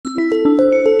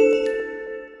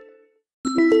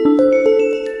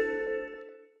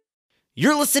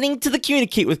You're listening to the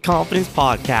Communicate with Confidence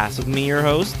podcast with me, your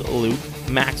host, Luke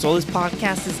Maxwell. This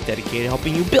podcast is dedicated to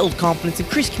helping you build confidence,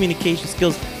 increase communication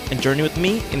skills, and journey with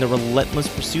me in the relentless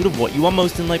pursuit of what you want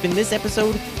most in life. In this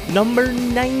episode, number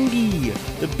 90,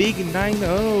 the big 90.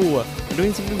 We're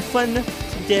doing something fun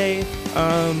today,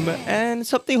 and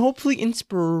something hopefully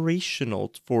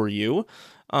inspirational for you,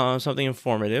 something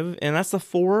informative, and that's the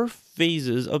 4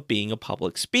 phases of being a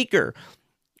public speaker.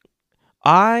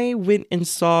 I went and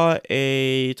saw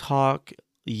a talk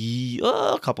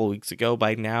a couple weeks ago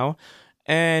by now,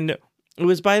 and it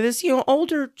was by this,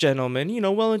 older gentleman,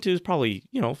 well into his probably,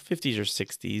 50s or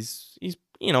 60s. He's,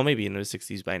 maybe into his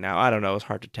 60s by now. I don't know. It's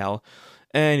hard to tell.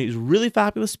 And he's a really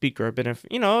fabulous speaker. I've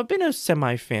been a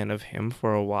semi-fan of him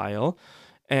for a while,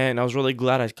 and I was really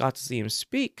glad I got to see him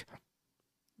speak.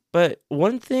 But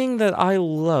one thing that I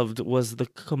loved was the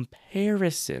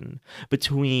comparison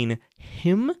between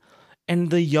him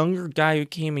and the younger guy who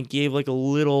came and gave like a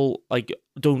little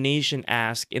donation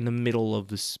ask in the middle of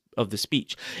the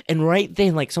speech. And right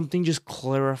then, something just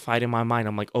clarified in my mind.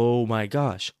 I'm like, oh my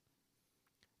gosh,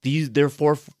 there are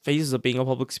 4 phases of being a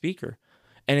public speaker.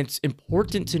 And it's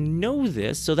important to know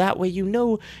this so that way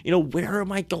where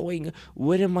am I going?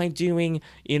 What am I doing?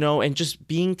 And just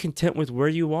being content with where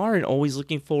you are and always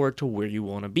looking forward to where you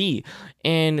want to be.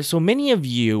 And so many of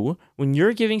you, when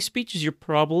you're giving speeches, you're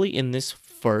probably in this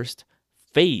first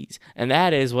phase, and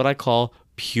that is what I call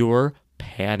pure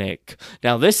panic.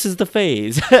 Now, this is the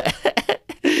phase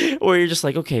where you're just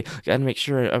like, okay, gotta make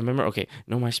sure I remember,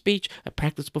 know my speech. I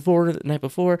practiced before the night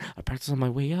before. I practiced on my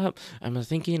way up. I'm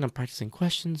practicing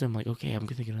questions. I'm like, okay, I'm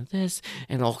thinking of this,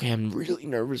 and okay, I'm really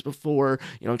nervous before.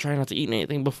 I'm trying not to eat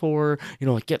anything before.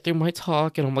 I get through my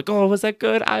talk, and I'm like, oh, was that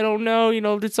good? I don't know.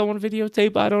 Did someone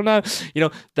videotape? I don't know.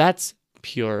 That's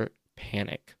pure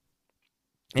panic.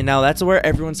 And now that's where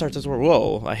everyone starts. That's where,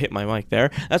 whoa, I hit my mic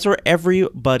there. That's where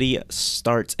everybody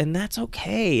starts, and that's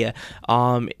okay.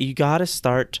 You gotta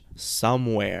start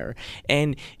somewhere.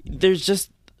 And there's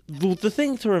just, the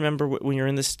thing to remember when you're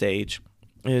in this stage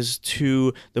is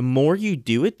the more you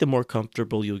do it, the more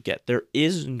comfortable you'll get. There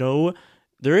is no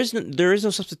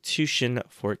substitution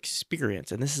for experience.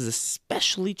 And this is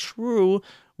especially true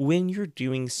when you're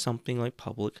doing something like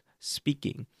public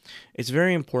speaking. It's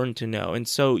very important to know. And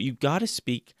so you got to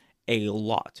speak a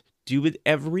lot. Do it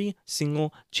every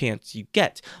single chance you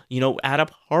get. At a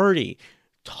party,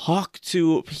 talk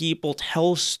to people,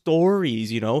 tell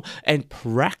stories, and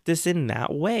practice in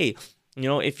that way.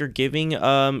 If you're doing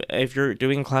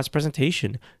a class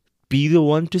presentation, be the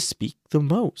one to speak the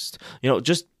most.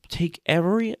 Just take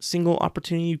every single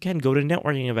opportunity you can. Go to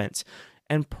networking events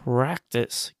and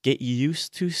practice. Get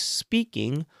used to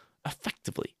speaking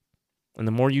effectively. And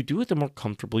the more you do it, the more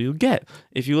comfortable you get.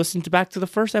 If you listen back to the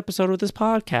first episode of this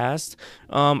podcast,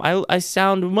 I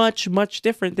sound much, much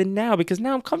different than now because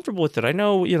now I'm comfortable with it. I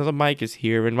know, the mic is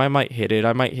here and I might hit it.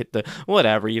 I might hit the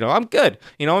whatever, I'm good.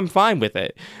 I'm fine with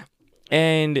it.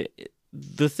 And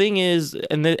the thing is,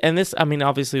 this,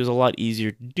 obviously it was a lot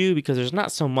easier to do because there's not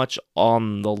so much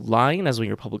on the line as when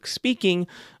you're public speaking.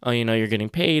 You're getting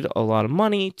paid a lot of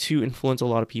money to influence a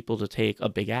lot of people to take a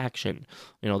big action.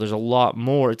 There's a lot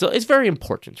more. It's very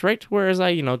important, right? Whereas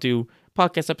I, do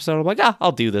podcast episode, I'm like,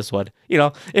 I'll do this one.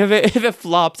 If it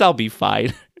flops, I'll be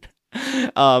fine.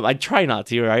 I try not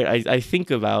to, right? I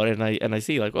think about it and I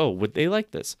see like, oh, would they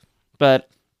like this? But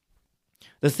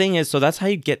the thing is, so that's how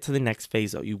you get to the next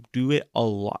phase, though. You do it a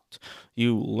lot.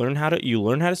 You learn how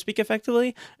to speak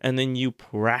effectively, and then you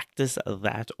practice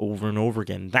that over and over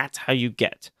again. That's how you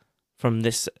get from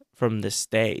this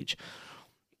stage.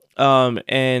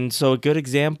 And so a good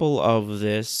example of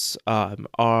this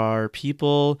are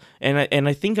people, and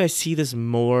I think I see this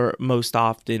most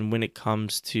often when it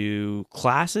comes to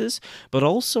classes, but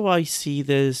also I see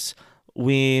this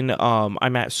when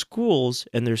I'm at schools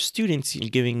and there's students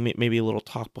giving maybe a little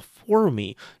talk before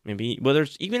me, maybe whether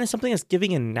it's even something that's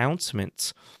giving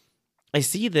announcements. I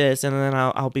see this and then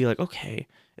I'll be like, okay,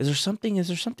 is there something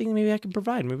maybe I can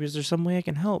provide? Maybe is there some way I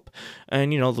can help?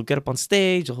 And they'll get up on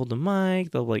stage, they'll hold the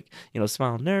mic, they'll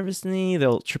smile nervously,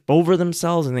 they'll trip over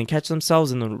themselves and then catch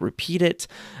themselves and then repeat it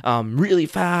really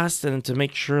fast and to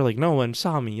make sure no one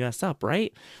saw me mess up,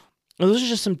 right? Those are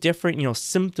just some different,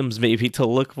 symptoms maybe to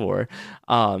look for,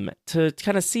 to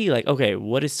kind of see okay,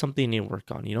 what is something you need to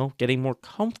work on, getting more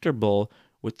comfortable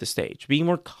with the stage, being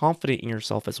more confident in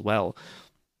yourself as well.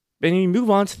 And you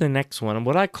move on to the next one,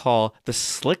 what I call the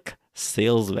slick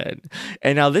salesman.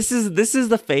 And now this is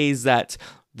the phase that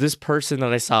this person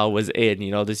that I saw was in,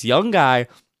 this young guy,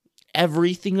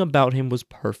 Everything about him was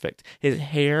perfect. His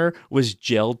hair was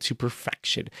gelled to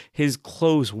perfection. His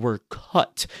clothes were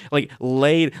cut, like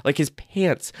laid, like his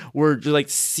pants were like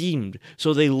seamed.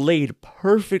 So they laid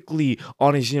perfectly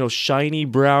on his, shiny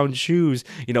brown shoes.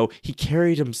 He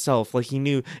carried himself like he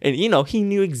knew, and, he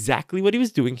knew exactly what he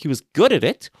was doing. He was good at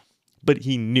it, but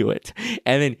he knew it.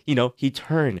 And then, he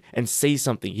turn and say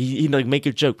something. He'd like make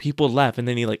a joke. People laugh. And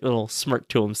then he like little smirk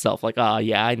to himself, like, oh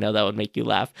yeah, I know that would make you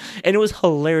laugh. And it was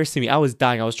hilarious to me. I was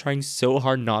dying. I was trying so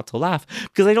hard not to laugh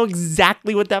because I know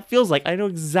exactly what that feels like. I know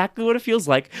exactly what it feels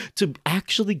like to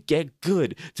actually get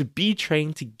good, to be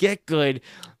trained, to get good.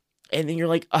 And then you're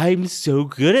like, I'm so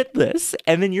good at this.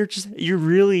 And then you're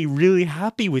really, really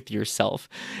happy with yourself.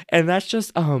 And that's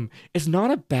just, it's not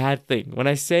a bad thing. When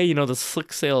I say, the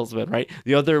slick salesman, right?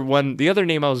 The other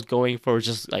name I was going for was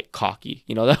just like cocky.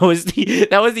 That was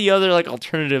the other like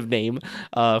alternative name,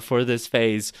 for this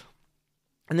phase.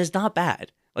 And it's not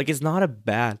bad. Like, it's not a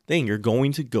bad thing. You're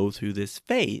going to go through this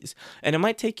phase. And it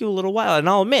might take you a little while. And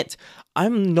I'll admit,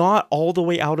 I'm not all the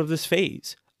way out of this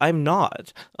phase. I'm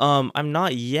not. I'm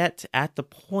not yet at the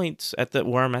point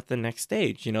where I'm at the next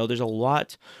stage. There's a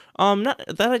lot not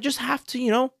that I just have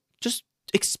to, just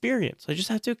experience. I just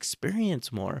have to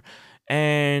experience more.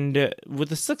 And with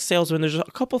the slick salesman, there's a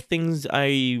couple things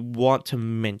I want to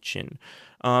mention.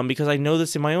 Because I know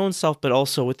this in my own self, but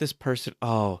also with this person.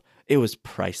 Oh, it was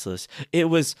priceless. It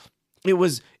was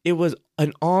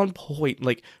an on point,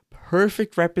 like,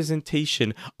 perfect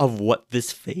representation of what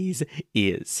this phase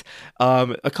is.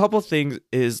 A couple things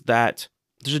is that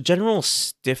there's a general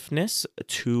stiffness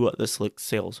to the slick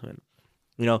salesman.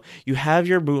 You have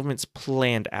your movements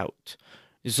planned out.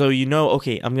 So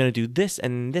okay, I'm going to do this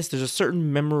and this. There's a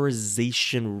certain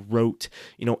memorization rote,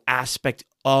 aspect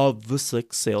of the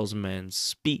slick salesman's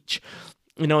speech.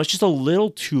 It's just a little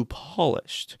too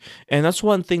polished. And that's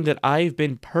one thing that I've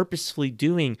been purposefully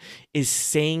doing, is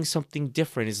saying something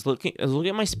different, is looking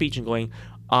at my speech and going,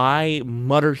 I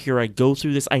mutter here, I go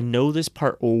through this, I know this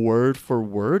part word for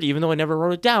word, even though I never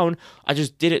wrote it down. I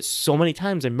just did it so many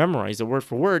times, I memorized it word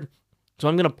for word. So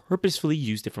I'm going to purposefully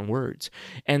use different words.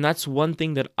 And that's one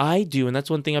thing that I do, and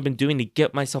that's one thing I've been doing to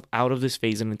get myself out of this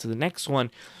phase and into the next one,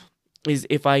 is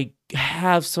if I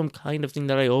have some kind of thing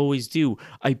that I always do,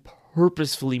 I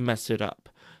purposefully mess it up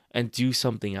and do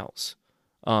something else.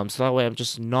 So that way I'm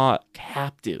just not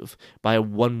captive by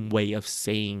one way of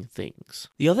saying things.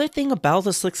 The other thing about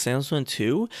the slick salesman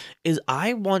too is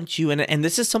I want you, and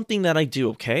this is something that I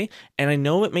do, okay? And I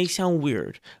know it may sound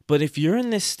weird, but if you're in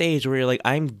this stage where you're like,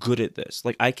 I'm good at this,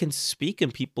 like I can speak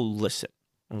and people listen,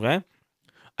 okay?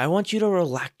 I want you to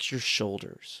relax your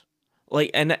shoulders.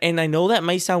 Like, and I know that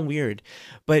might sound weird,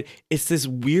 but it's this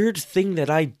weird thing that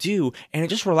I do, and it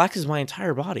just relaxes my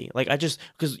entire body. Like, because,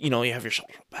 you have your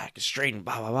shoulders back and straight and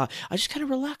blah, blah, blah. I just kind of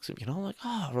relax them, like,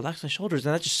 relax my shoulders,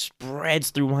 and that just spreads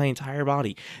through my entire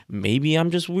body. Maybe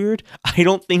I'm just weird. I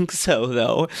don't think so,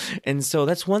 though. And so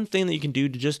that's one thing that you can do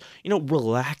to just,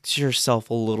 relax yourself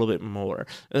a little bit more.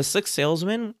 The slick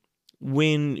salesman,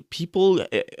 when people,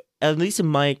 at least in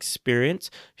my experience,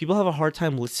 people have a hard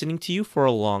time listening to you for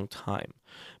a long time,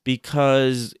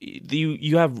 because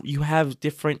you have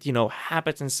different,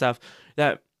 habits and stuff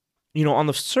that, on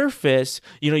the surface,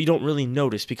 you don't really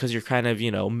notice because you're kind of,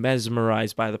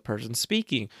 mesmerized by the person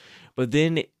speaking. But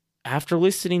then after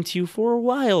listening to you for a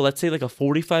while, let's say like a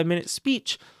 45-minute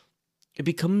speech, it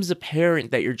becomes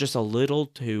apparent that you're just a little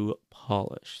too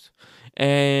polished.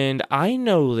 And I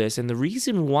know this, and the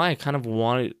reason why I kind of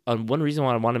wanted, one reason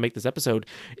why I want to make this episode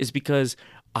is because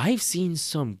I've seen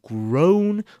some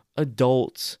grown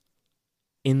adults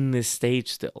in this stage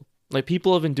still. Like,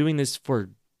 people have been doing this for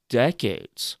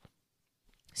decades,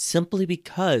 simply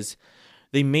because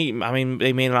they may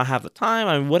not have the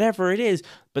time, whatever it is,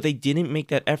 but they didn't make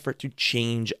that effort to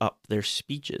change up their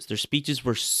speeches. Their speeches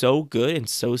were so good and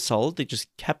so solid, they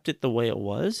just kept it the way it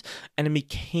was, and it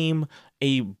became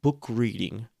a book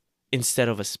reading instead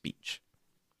of a speech.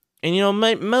 And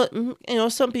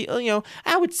some people,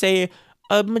 I would say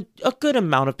a good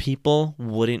amount of people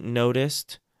wouldn't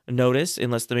notice unless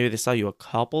maybe they saw you a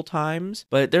couple times.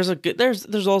 But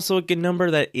there's also a good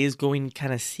number that is going to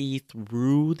kind of see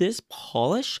through this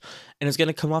polish, and it's going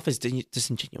to come off as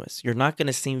disingenuous. You're not going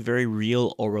to seem very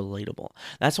real or relatable.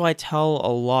 That's why I tell a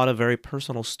lot of very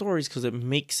personal stories, because it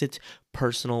makes it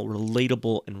personal,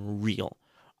 relatable, and real.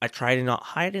 I try to not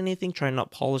hide anything, try to not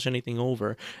polish anything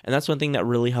over, and that's one thing that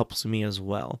really helps me as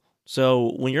well.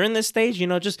 So when you're in this stage,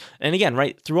 and again,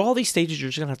 right, through all these stages,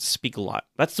 you're just going to have to speak a lot.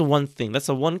 That's the one thing. That's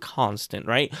the one constant,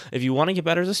 right? If you want to get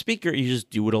better as a speaker, you just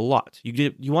do it a lot.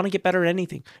 You want to get better at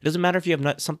anything. It doesn't matter if you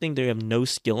have something that you have no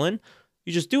skill in.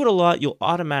 You just do it a lot, you'll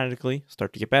automatically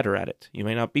start to get better at it. You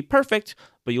may not be perfect,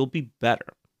 but you'll be better.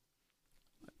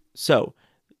 So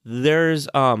there's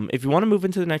if you want to move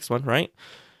into the next one, right?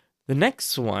 The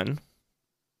next one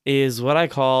is what I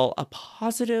call a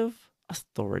positive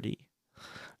authority.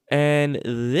 And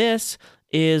this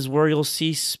is where you'll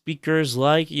see speakers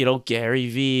like, Gary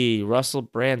Vee, Russell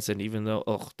Branson, even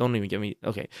though, don't even get me.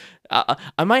 Okay.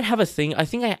 I might have a thing. I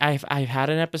think I've had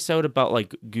an episode about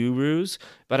like gurus,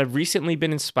 but I've recently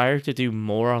been inspired to do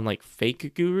more on like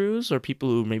fake gurus or people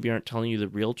who maybe aren't telling you the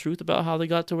real truth about how they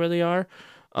got to where they are.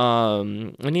 I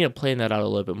need to plan that out a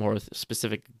little bit more with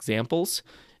specific examples.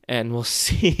 And we'll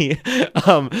see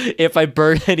if I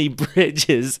burn any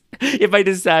bridges, if I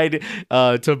decide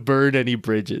to burn any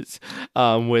bridges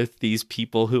with these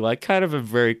people who I kind of am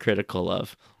very critical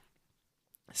of.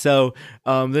 So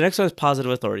the next one is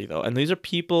positive authority, though. And these are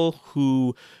people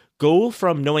who go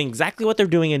from knowing exactly what they're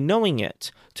doing and knowing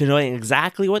it to knowing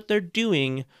exactly what they're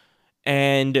doing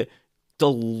and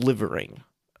delivering.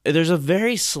 There's a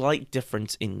very slight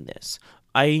difference in this.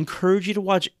 I encourage you to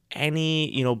watch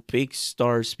any, big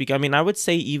stars speak. I mean, I would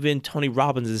say even Tony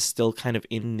Robbins is still kind of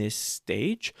in this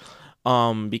stage,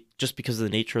 just because of the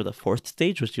nature of the fourth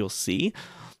stage, which you'll see.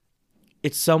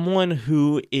 It's someone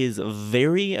who is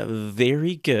very,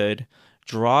 very good,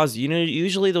 draws,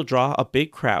 usually they'll draw a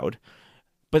big crowd,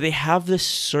 but they have this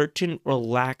certain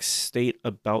relaxed state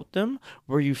about them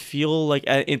where you feel like,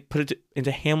 put it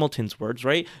into Hamilton's words,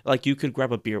 right? Like you could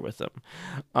grab a beer with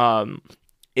them.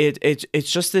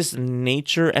 It's just this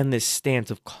nature and this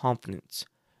stance of confidence,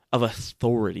 of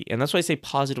authority. And that's why I say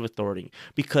positive authority,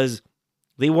 because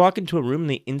they walk into a room and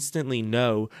they instantly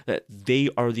know that they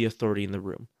are the authority in the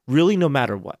room. Really, no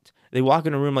matter what. They walk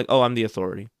in a room like, oh, I'm the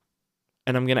authority.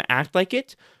 And I'm going to act like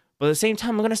it. But at the same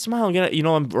time, I'm going to smile.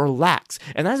 I'm relax.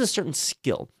 And that's a certain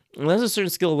skill. And that's a certain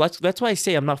skill. That's why I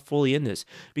say I'm not fully in this.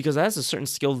 Because that's a certain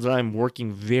skill that I'm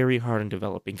working very hard on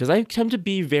developing. Because I tend to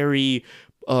be very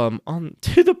on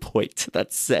to the point,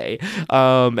 let's say.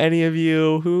 Any of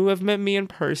you who have met me in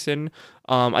person,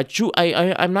 I'm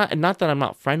not that I'm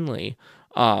not friendly.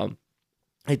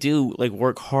 I do like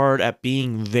work hard at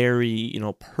being very,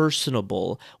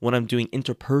 personable when I'm doing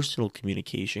interpersonal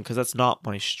communication, because that's not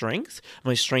my strength.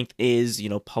 My strength is,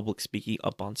 public speaking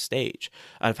up on stage.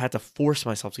 I've had to force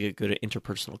myself to get good at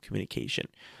interpersonal communication.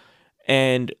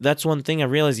 And that's one thing I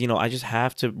realized, I just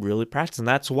have to really practice. And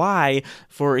that's why,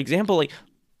 for example, like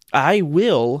I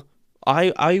will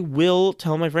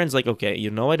tell my friends, like, okay,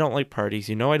 I don't like parties,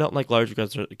 I don't like large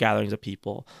gatherings of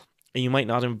people, and you might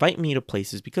not invite me to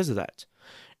places because of that.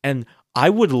 And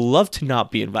I would love to not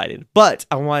be invited, but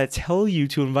I want to tell you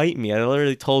to invite me. I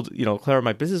literally told, Clara,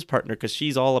 my business partner, because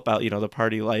she's all about, the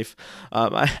party life.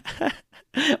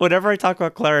 Whenever I talk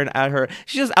about Clara and at her,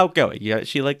 she's just outgoing. Yeah,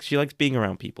 she likes being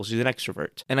around people. She's an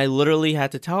extrovert. And I literally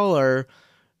had to tell her,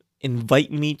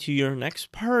 invite me to your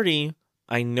next party.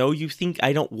 I know you think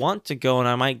I don't want to go, and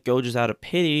I might go just out of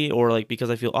pity or like because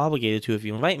I feel obligated to if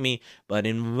you invite me, but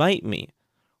invite me.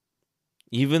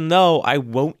 Even though I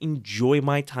won't enjoy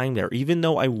my time there, even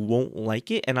though I won't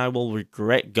like it and I will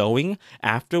regret going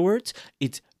afterwards,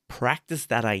 it's practice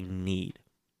that I need.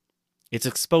 It's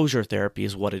exposure therapy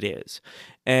is what it is.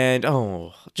 And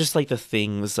just like the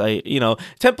things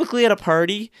typically at a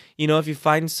party, if you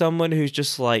find someone who's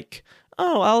just like,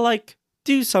 I'll like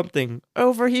do something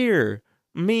over here.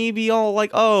 Maybe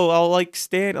I'll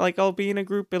stand, I'll be in a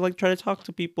group and like try to talk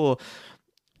to people.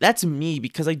 That's me,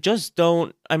 because I just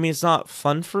don't, it's not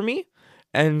fun for me.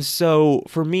 And so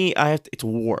for me, it's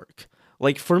work.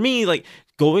 Like for me, like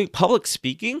going public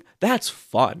speaking, that's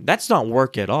fun. That's not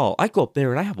work at all. I go up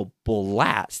there and I have a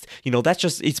blast.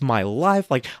 It's my life.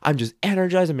 Like I'm just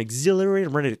energized. I'm exhilarated.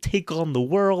 I'm ready to take on the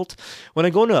world. When I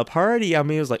go into a party, it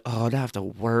was like, I have to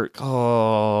work.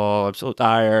 Oh, I'm so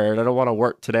tired. I don't want to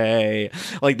work today.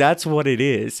 Like that's what it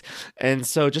is. And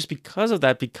so just because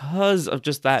of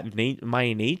just that,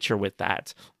 my nature with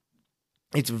that,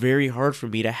 it's very hard for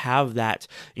me to have that,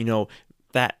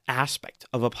 that aspect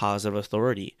of a positive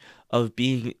authority, of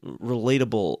being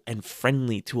relatable and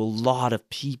friendly to a lot of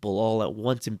people all at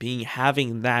once, and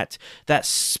having that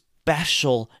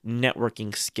special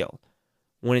networking skill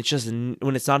when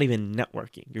it's not even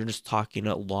networking, you're just talking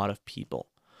to a lot of people.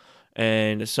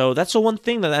 And so that's the one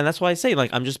thing and that's why I say,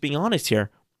 like, I'm just being honest here.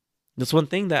 That's one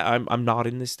thing that I'm not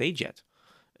in this stage yet.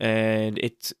 And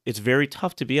it's very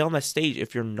tough to be on that stage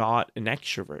if you're not an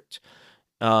extrovert.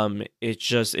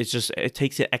 It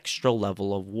takes an extra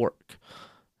level of work.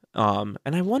 And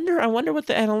I wonder what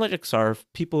the analytics are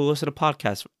of people who listen to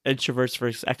podcasts, introverts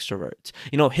versus extroverts.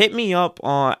 Hit me up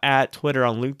at Twitter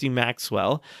on Luke D.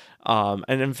 Maxwell.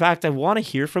 And in fact, I want to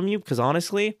hear from you, because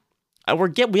honestly,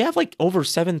 We have like over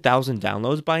 7,000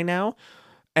 downloads by now.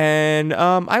 And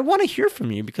I want to hear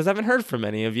from you because I haven't heard from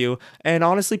any of you. And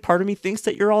honestly, part of me thinks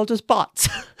that you're all just bots.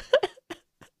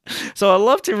 So I'd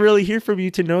love to really hear from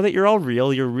you to know that you're all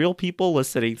real. You're real people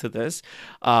listening to this.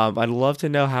 I'd love to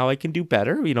know how I can do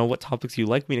better. What topics you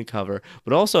like me to cover.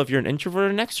 But also, if you're an introvert or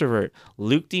an extrovert,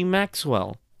 Luke D.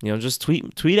 Maxwell, just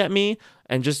tweet at me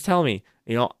and just tell me,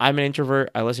 I'm an introvert.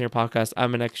 I listen to your podcast.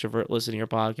 I'm an extrovert. Listen to your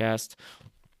podcast.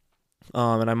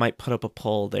 And I might put up a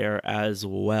poll there as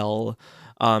well.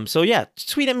 So yeah,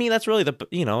 tweet at me. That's really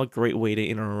a great way to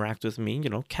interact with me,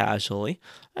 casually,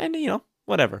 and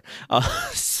whatever.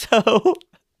 So,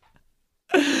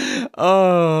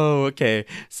 oh, okay.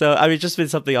 So it's just been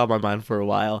something on my mind for a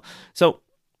while. So,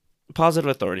 positive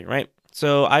authority, right?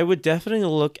 So I would definitely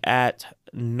look at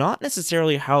not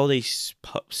necessarily how they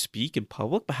speak in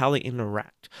public, but how they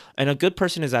interact. And a good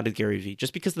person is out of Gary Vee,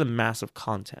 just because of the massive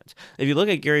content. If you look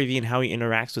at Gary Vee and how he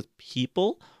interacts with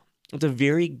people, it's a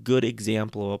very good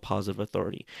example of a positive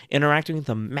authority. Interacting with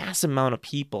a massive amount of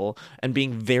people and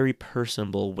being very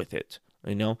personable with it.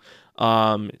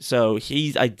 So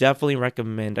I definitely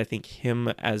recommend, I think, him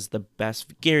as the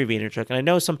best Gary Vaynerchuk. And I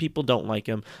know some people don't like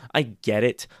him. I get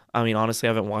it. I mean, honestly,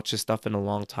 I haven't watched his stuff in a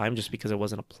long time just because it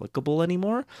wasn't applicable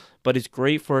anymore. But it's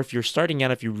great for if you're starting out,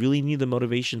 if you really need the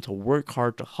motivation to work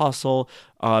hard, to hustle,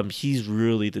 he's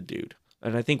really the dude.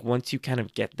 And I think once you kind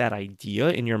of get that idea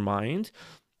in your mind,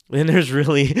 then there's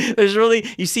really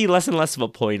you see less and less of a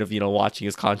point of watching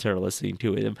his content or listening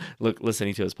to him,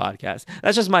 listening to his podcast.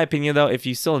 That's just my opinion, though. If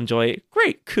you still enjoy it,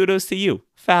 great, kudos to you,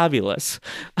 fabulous.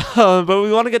 But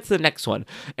we want to get to the next one,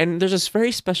 and there's this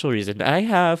very special reason. I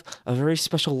have a very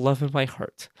special love in my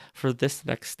heart for this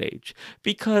next stage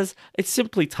because it's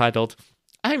simply titled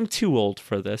 "I'm Too Old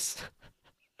for This."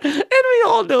 And we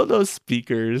all know those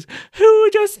speakers who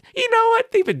just,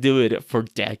 they've been doing it for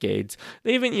decades.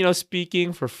 They've been,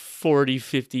 speaking for 40,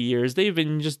 50 years. They've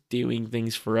been just doing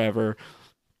things forever.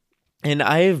 And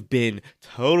I have been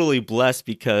totally blessed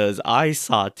because I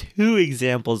saw 2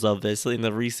 examples of this in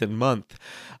the recent month.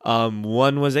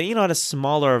 One was at a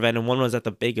smaller event, and one was at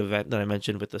the big event that I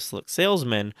mentioned with the Slick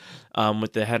Salesman,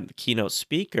 with the head keynote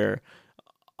speaker.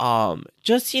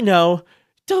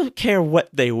 Don't care what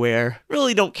they wear,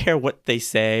 really don't care what they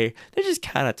say. They're just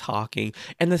kind of talking.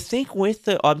 And the thing with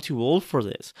I'm too old for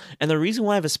this, and the reason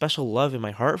why I have a special love in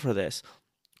my heart for this,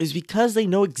 is because they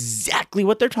know exactly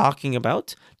what they're talking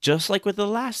about, just like with the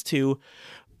last 2.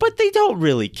 But they don't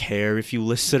really care if you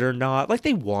listen or not. Like,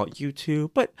 they want you to,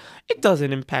 but it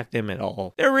doesn't impact them at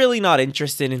all. They're really not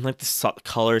interested in, like, the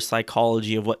color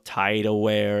psychology of what tie to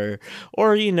wear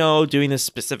or, doing a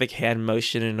specific hand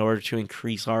motion in order to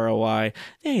increase ROI.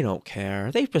 They don't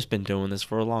care. They've just been doing this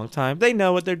for a long time. They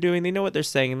know what they're doing. They know what they're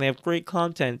saying, and they have great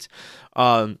content.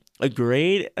 A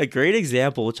great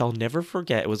example, which I'll never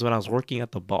forget, was when I was working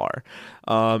at the bar,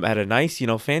 at a nice,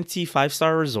 fancy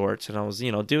 5-star resort, and I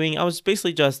was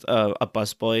basically just a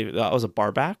busboy. I was a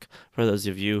bar back, for those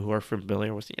of you who are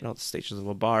familiar with, the stations of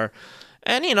a bar,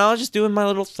 and I was just doing my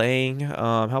little thing,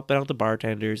 helping out the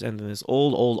bartenders, and then this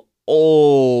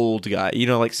old guy,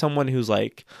 like someone who's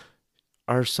like,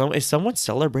 is someone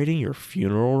celebrating your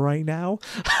funeral right now?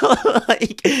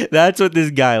 Like, that's what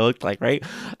this guy looked like, right?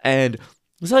 And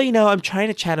so, I'm trying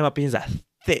to chat him up. He has a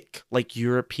thick, like,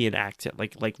 European accent,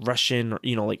 like Russian,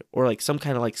 or like some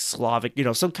kind of like Slavic,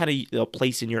 some kind of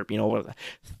place in Europe, with a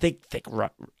thick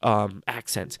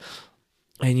accent.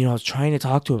 And, I was trying to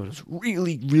talk to him. It was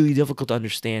really, really difficult to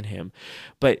understand him.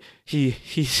 But he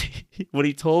what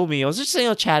he told me, I was just,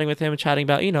 chatting with him and chatting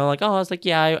about, like, I was like,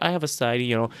 yeah, I have a side,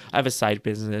 I have a side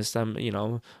business. I'm,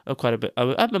 I'm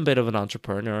a bit of an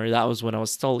entrepreneur. That was when I was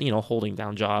still, holding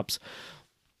down jobs.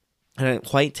 And I didn't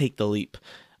quite take the leap.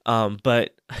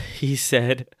 But he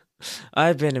said,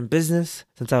 I've been in business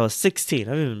since I was 16.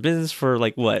 I've been in business for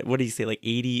like what do you say, like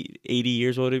 80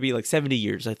 years? What would it be? Like 70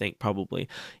 years, I think, probably.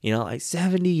 Like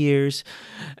 70 years.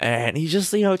 And he's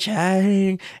just,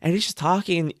 chatting and he's just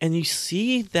talking. And you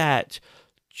see that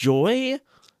joy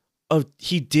of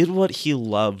he did what he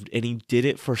loved and he did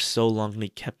it for so long and he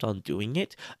kept on doing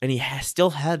it. And he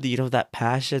still had that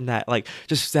passion, that like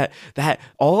just that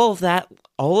all of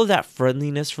that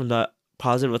friendliness from the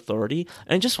positive authority,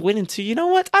 and just went into,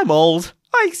 what? I'm old.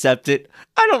 I accept it.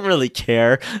 I don't really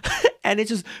care. And it's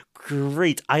just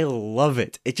great. I love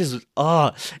it. It just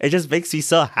makes me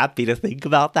so happy to think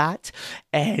about that.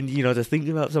 And, to think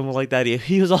about someone like that.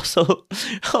 He was also,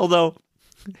 although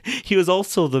he was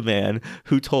also the man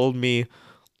who told me,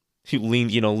 he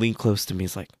leaned close to me.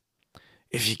 He's like,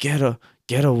 if you get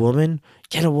a woman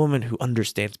who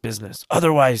understands business.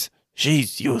 Otherwise,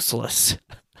 she's useless.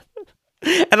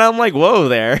 And I'm like, whoa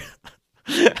there.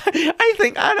 I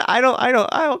think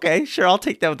okay, sure, I'll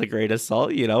take that with a grain of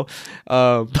salt,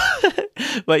 um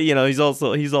but he's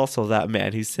also that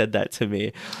man who said that to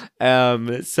me.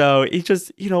 So it's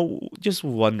just, just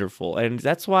wonderful, and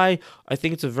that's why I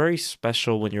think it's a very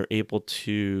special when you're able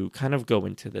to kind of go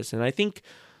into this. And I think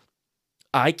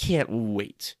I can't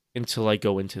wait until I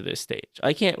go into this stage.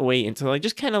 I can't wait until I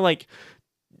just kind of like,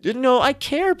 I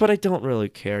care, but I don't really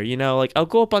care. Like I'll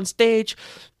go up on stage,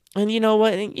 and you know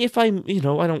what? If I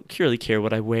don't really care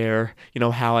what I wear,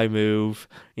 how I move,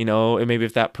 and maybe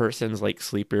if that person's like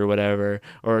sleepy or whatever,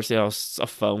 or a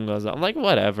phone goes up, I'm like,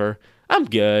 whatever, I'm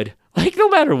good. Like no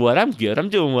matter what, I'm good. I'm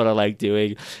doing what I like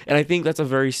doing, and I think that's a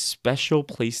very special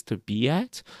place to be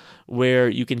at, where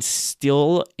you can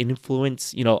still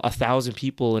influence, 1,000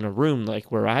 people in a room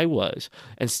like where I was,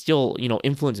 and still,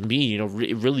 influence me.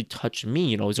 It really touched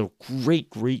me. He's a great,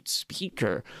 great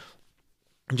speaker,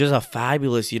 just a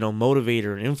fabulous,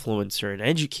 motivator and influencer and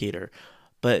educator,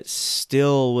 but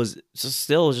still was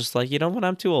just like, you know what,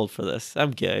 I'm too old for this.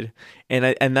 I'm good.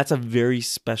 And that's a very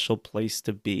special place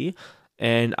to be.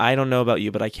 And I don't know about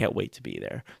you, but I can't wait to be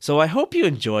there. So I hope you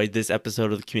enjoyed this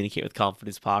episode of the Communicate with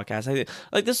Confidence podcast.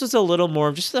 This was a little more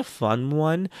of just a fun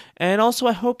one. And also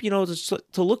I hope,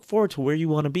 to look forward to where you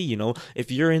want to be. If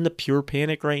you're in the pure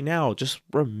panic right now, just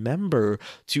remember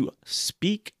to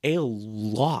speak a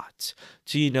lot,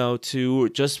 to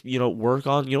just, work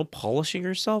on, polishing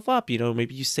yourself up.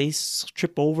 Maybe you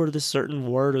trip over this certain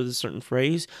word or this certain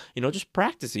phrase, just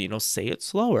practice it, say it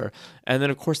slower. And then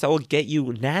of course that will get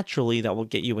you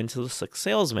into the slick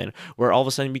salesman, where all of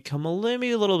a sudden you become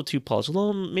maybe a little too polished, a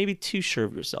little maybe too sure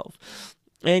of yourself.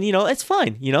 And, it's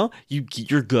fine.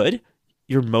 You're good.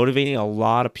 You're motivating a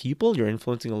lot of people. You're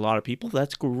influencing a lot of people.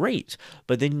 That's great.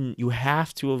 But then you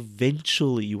have to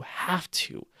eventually, you have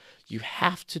to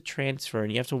transfer,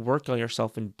 and you have to work on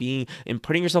yourself and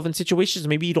putting yourself in situations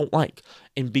maybe you don't like,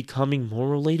 and becoming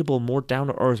more relatable, more down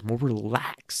to earth, more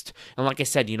relaxed. And like I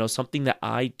said, something that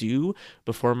I do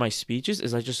before my speeches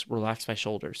is I just relax my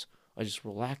shoulders. I just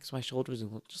relax my shoulders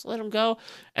and just let them go.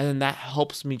 And then that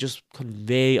helps me just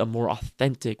convey a more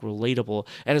authentic, relatable,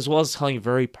 and as well as telling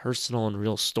very personal and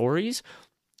real stories.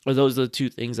 Or those are the two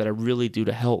things that I really do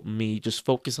to help me just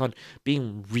focus on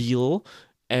being real.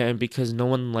 And because no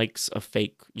one likes a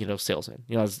fake, salesman,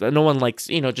 no one likes,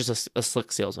 just a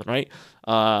slick salesman, right?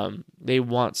 They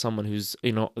want someone who's,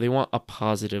 they want a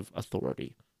positive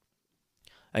authority.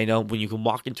 I know when you can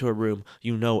walk into a room,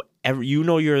 you're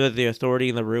the authority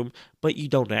in the room, but you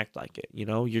don't act like it.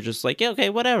 You're just like, yeah, okay,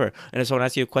 whatever. And if someone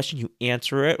asks you a question, you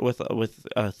answer it with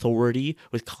authority,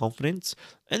 with confidence,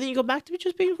 and then you go back to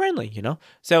just being friendly.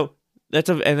 So.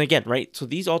 And again, right? So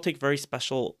these all take very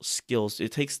special skills.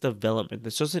 It takes development.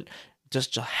 This doesn't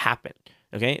just happen.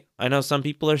 Okay, I know some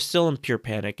people are still in pure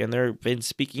panic and they've been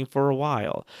speaking for a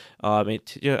while.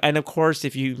 And of course,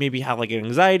 if you maybe have like an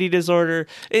anxiety disorder,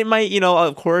 it might,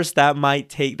 of course, that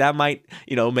might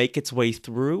make its way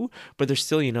through. But there's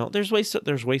still, there's ways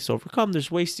to overcome.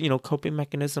 There's ways, coping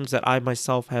mechanisms that I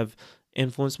myself have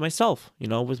influenced myself,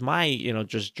 with my,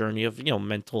 just journey of,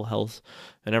 mental health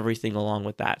and everything along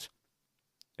with that.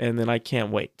 And then I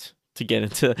can't wait to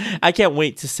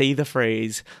say the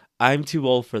phrase, I'm too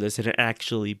old for this, and it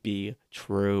actually be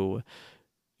true.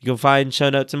 You can find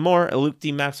show notes and more at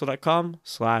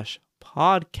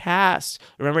lukedmaxwell.com/podcast.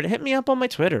 Remember to hit me up on my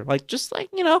Twitter.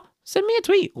 Send me a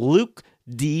tweet. Luke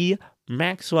D.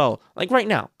 Maxwell. Like right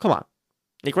now. Come on.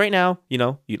 Like right now, you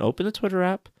can open the Twitter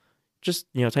app. Just,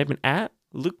 type in at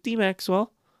Luke D.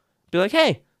 Maxwell. Be like,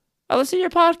 hey, I listen to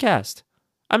your podcast.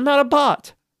 I'm not a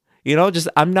bot.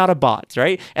 I'm not a bot,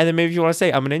 right? And then maybe if you want to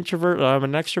say I'm an introvert or I'm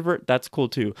an extrovert, that's cool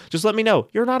too. Just let me know.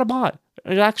 You're not a bot.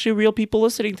 There's actually real people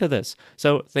listening to this.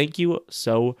 So thank you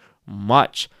so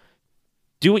much.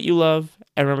 Do what you love,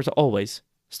 and remember to always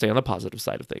stay on the positive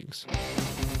side of things.